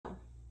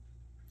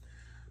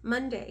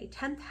Monday,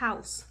 10th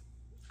house,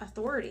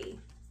 authority.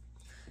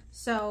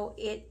 So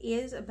it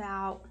is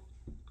about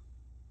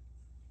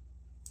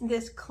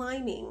this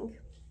climbing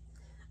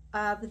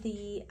of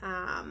the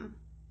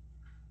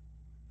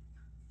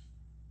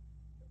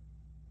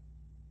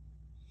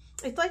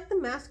it's like the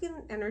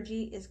masculine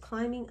energy is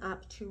climbing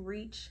up to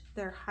reach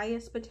their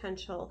highest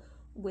potential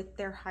with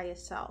their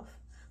highest self.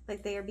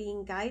 Like they are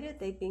being guided,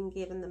 they've been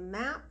given the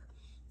map,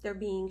 they're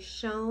being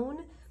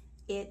shown.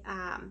 It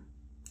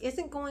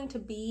isn't going to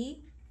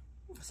be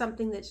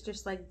something that's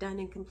just like done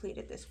and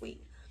completed this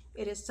week.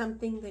 It is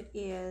something that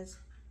is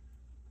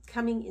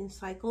coming in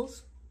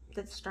cycles,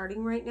 that's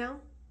starting right now.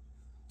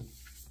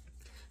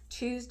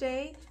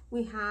 Tuesday,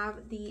 we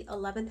have the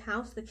 11th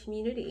house, the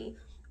community,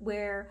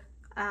 where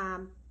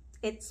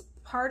it's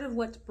part of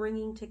what's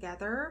bringing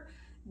together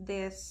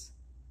this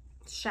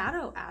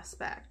shadow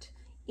aspect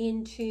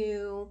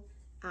into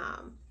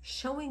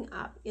showing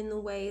up in the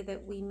way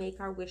that we make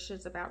our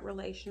wishes about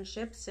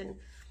relationships and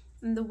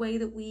the way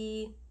that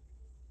we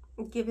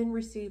give and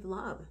receive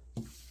love.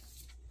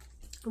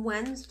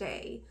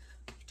 Wednesday,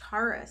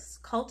 Taurus,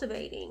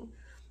 cultivating.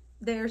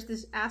 There's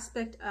this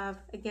aspect of,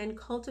 again,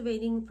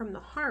 cultivating from the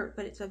heart,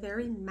 but it's a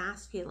very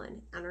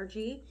masculine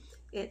energy.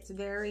 It's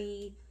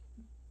very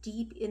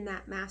deep in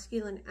that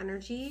masculine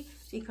energy,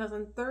 because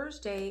on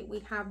Thursday we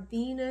have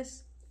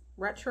Venus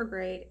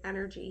retrograde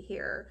energy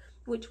here,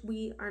 which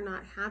we are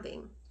not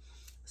having.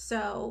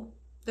 So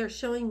they're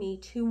showing me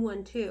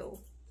 212,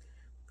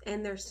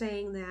 and they're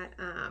saying that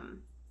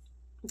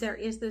there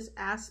is this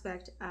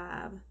aspect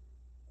of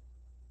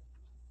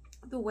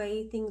the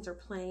way things are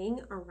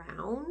playing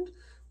around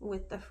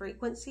with the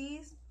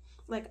frequencies.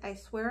 Like, I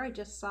swear I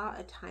just saw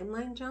a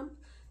timeline jump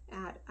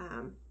at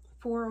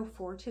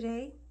 4:04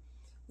 today,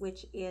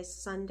 which is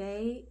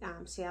Sunday,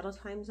 Seattle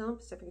time zone,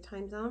 Pacific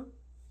time zone.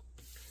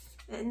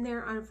 And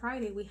there on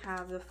Friday, we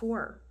have the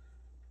 4,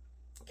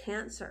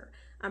 Cancer,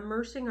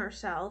 immersing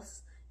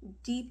ourselves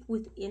deep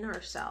within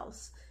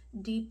ourselves,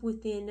 deep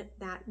within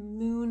that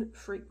moon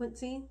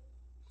frequency,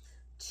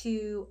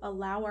 to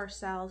allow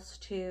ourselves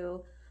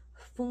to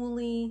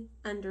fully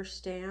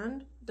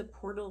understand the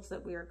portals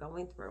that we are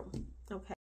going through. Okay.